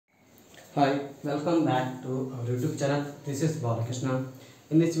Hi, welcome back to our YouTube channel. This is Balakrishna.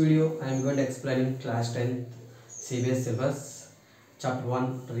 In this video, I am going to explain class 10 Cbse syllabus, chapter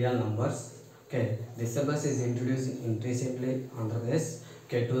 1 real numbers. Okay, this syllabus is introduced in recently Andhra Pradesh.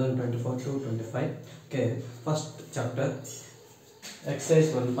 Okay, 2024 to 25. Okay, first chapter,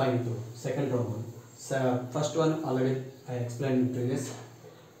 exercise 1.2, second Roman. So, first one already I explained in previous.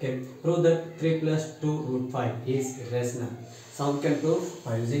 Okay, prove that 3 plus 2 root 5 is irrational. Some can prove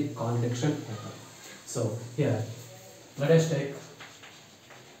by using contradiction method. So here, let us take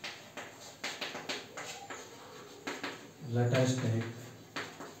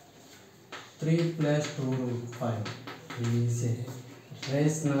 3 plus 2 root 5 is a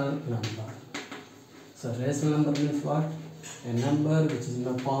rational number. So rational number means what? A number which is in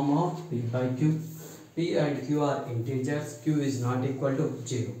the form of p by q. P and q are integers. Q is not equal to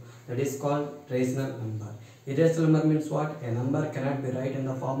 0. That is called rational number. Irrational number means what? A number cannot be written in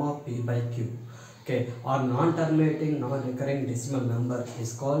the form of p by q. Okay, or non-terminating, non-recurring decimal number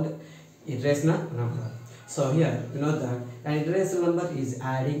is called irrational number. So here you know that an irrational number is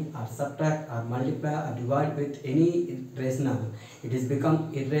adding or subtract or multiply or divide with any rational. It is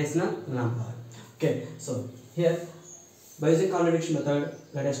become irrational number. Okay, so here by using contradiction method,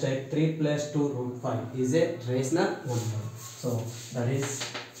 let us take 3 plus 2 root 5 is a rational number. So that is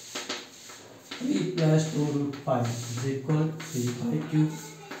 3 plus 2 root 5 is equal to p by q.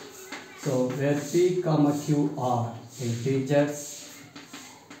 So where p comma q are integers,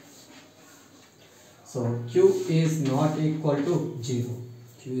 so q is not equal to 0.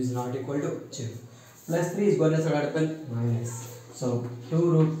 Q is not equal to 0. Plus 3 is going to happen minus. So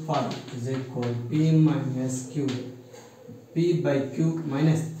 2 root 5 is equal to p minus q. P by q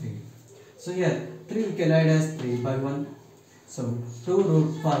minus 3. So here 3 we can write as 3 by 1. So 2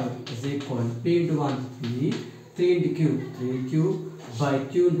 root 5 is equal to p into 1 p, 3 into q 3q by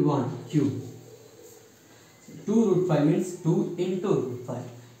q into 1 q. 2 root 5 means 2 into root 5.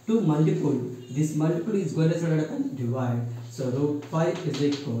 2 multiple. This multiple is going to divide. So root 5 is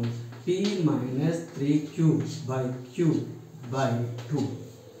equal to p minus 3q by q by 2.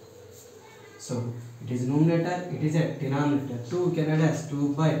 So it is numerator, it is a denominator. 2 can add as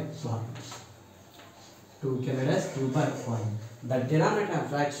 2 by 1. 2 can add as 2 by 1. The denominator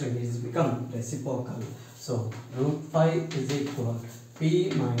fraction is become reciprocal. So root 5 is equal to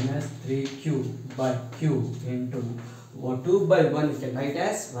p minus 3q by q into 2 by 1 you can write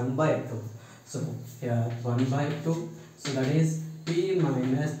as 1 by 2. So here 1 by 2. So that is p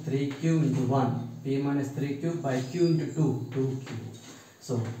minus 3q into 1. P minus 3q by q into 2. 2q.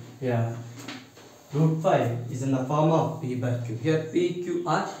 So here root 5 is in the form of p by q. Here p, q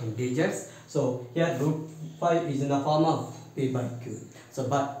are integers. So here root 5 is in the form of p by q. So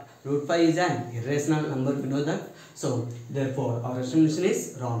but root 5 is an irrational number, we know that. So therefore our assumption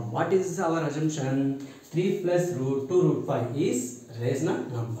is wrong. What is our assumption? 3 plus root 2 root 5 is rational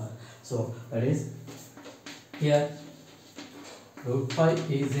number. So that is here root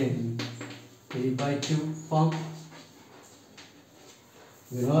 5 is in p by q form.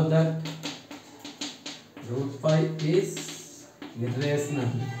 We know that root 5 is irrational.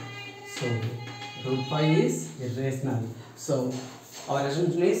 So root 5 is irrational. So our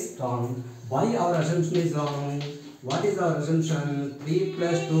assumption is wrong. Why our assumption is wrong? What is our assumption? 3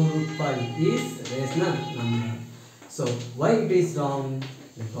 plus 2 root 5 is rational number. So why it is wrong?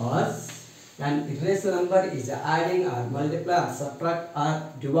 Because an irrational number is adding or multiply or subtract or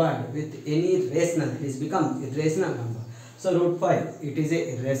divide with any rational. It is become irrational number. So root 5 it is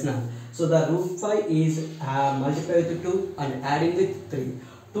a irrational. So the root 5 is multiplied with 2 and adding with 3.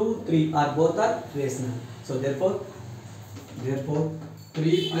 2, 3 are both are rational. So therefore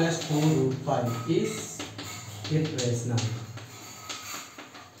 3 plus 2 root 5 is irrational.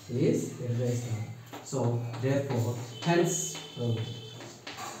 Is irrational. So therefore hence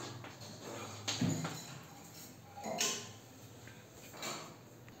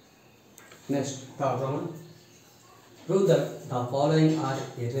next problem. Prove that the following are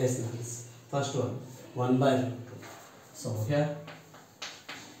irrationals. First one 1 by root 2. So here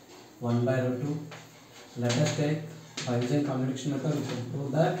 1 by root 2. Let us take by using contradiction method we can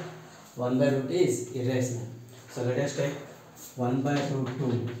prove that 1 by root is irrational. So let us take 1 by root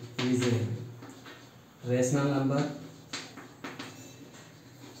 2 is a rational number.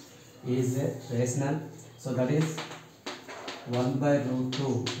 Is a rational. So that is 1 by root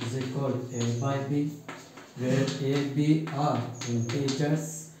 2 is equal to a by b, where a, b are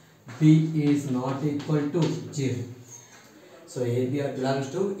integers, b is not equal to 0. So a, b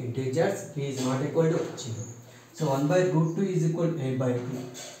belongs to integers, b is not equal to 0. So 1 by root 2 is equal to a by 2.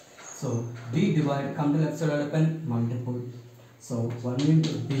 So b divide, come to left side open, multiple. So 1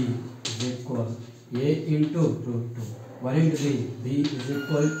 into b is a into root 2. 1 into b is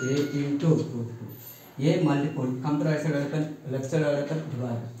equal a into root 2. A multiple, come to right side open, left side open,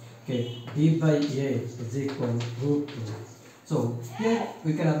 divide. Okay, b by a is equal root 2. So here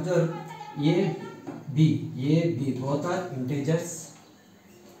we can observe a b both are integers.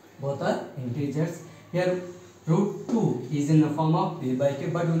 Here root 2 is in the form of b by q,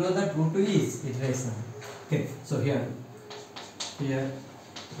 but we know that root 2 is irrational. Okay, so here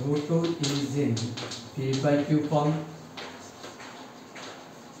root 2 is in p by q form.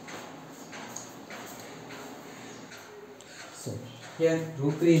 So here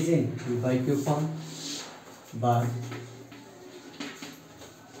root 2 is in p by q form, but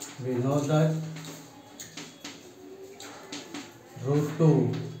we know that root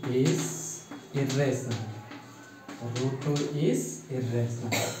 2 is irrational. Root 2 is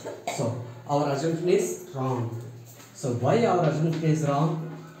irrational. So our assumption is wrong. So why our assumption is wrong?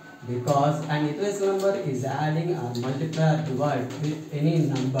 Because an irrational number is adding or multiply or divide with any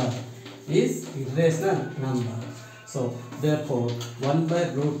number is irrational number. So therefore 1 by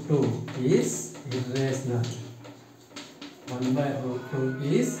root 2 is irrational. 1 by root 2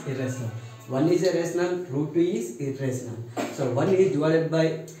 is irrational. 1 is irrational, root 2 is irrational. So 1 is divided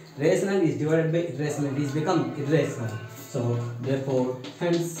by rational is divided by irrational, it is become irrational. So therefore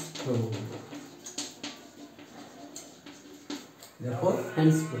hence proved.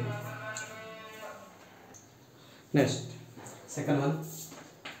 Next, second one,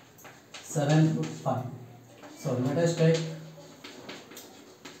 7 root 5. So let us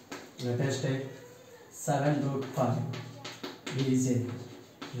take 7 root 5 is a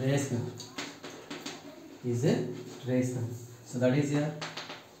rational. So that is here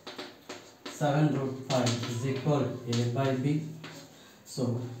 7 root 5 is equal a by b.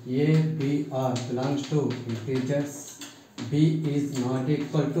 So a, b are belongs to integers. B is not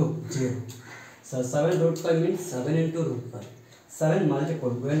equal to 0. So 7 root 5 means 7 into root 5. 7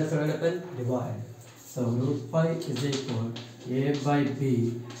 multiple, go and divide. So root 5 is equal a by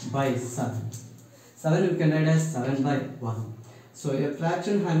b by 7. 7 you can write as 7 by 1. So a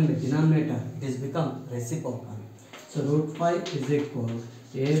fraction having the denominator, it is become reciprocal. So root 5 is equal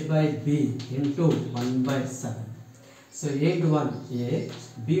a by b into 1 by 7. So a into 1 a,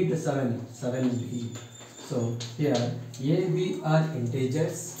 b into 7 7b. So here a, b are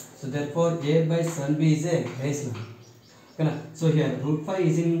integers. So therefore a by 7b is a rational. Okay, so here root 5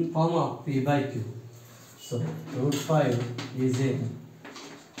 is in form of p by q. So root 5 is in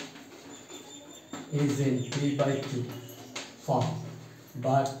p by q form.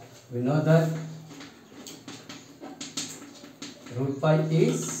 But we know that root 5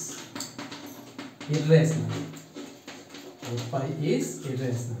 is irrational.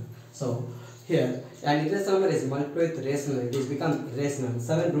 So here an irrational number is multiplied with rational, it is become irrational.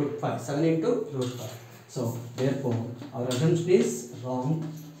 7 root 5, 7 into root 5. So therefore our assumption is wrong.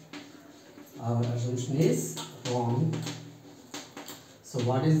 So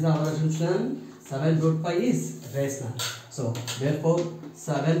what is our assumption? 7 root 5 is rational. So therefore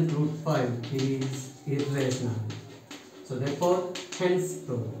 7 root 5 is irrational. So therefore hence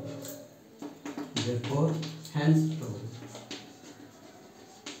proved.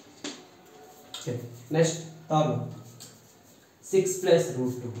 Okay. Next, third one. 6 plus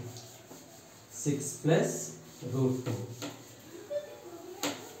root 2. 6 plus root 2.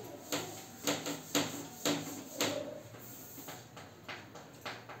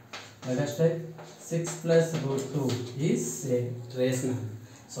 Let us take 6 plus root 2 is a rational.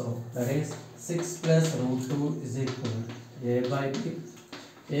 So that is 6 plus root 2 is equal a by b.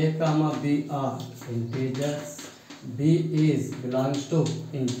 A comma b are integers. B is belongs to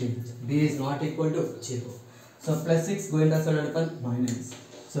integer. B is not equal to 0. So plus 6 going to side minus.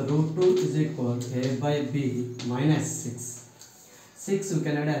 So root 2 is equal a by b minus 6. 6 you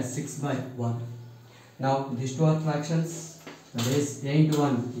can add as 6 by 1. Now these two are fractions. That is a into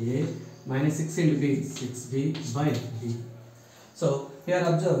 1 a minus 6 into b 6b by b. So here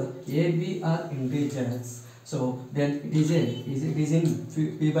observe a, b are integers. So then it is in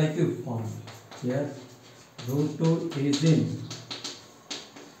p by q form. Here root 2 is in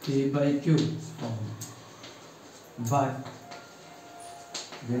p by q form. But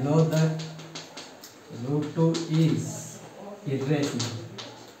we know that root 2 is irrational.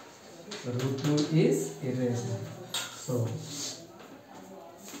 So root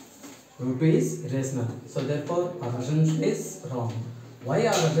 2 is irrational. So therefore our assumption is wrong. Why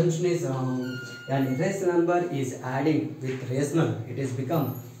our assumption is wrong? An irrational number is adding with rational, it is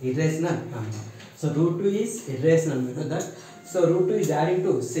become irrational number. So root 2 is irrational, we know that. So root 2 is adding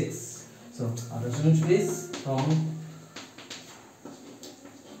to 6. So our assumption is wrong.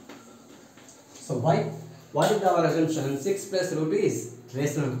 So why? What is our assumption? 6 plus root 2 is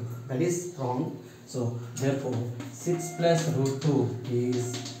rational number. That is wrong. So therefore 6 plus root 2 is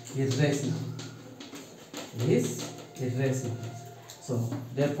irrational. Is irrational. So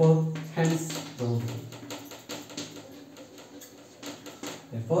therefore hence wrong.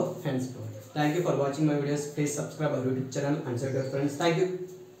 Therefore hence wrong. Thank you for watching my videos. Please subscribe our YouTube channel and share to your friends. Thank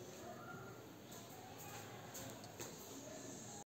you.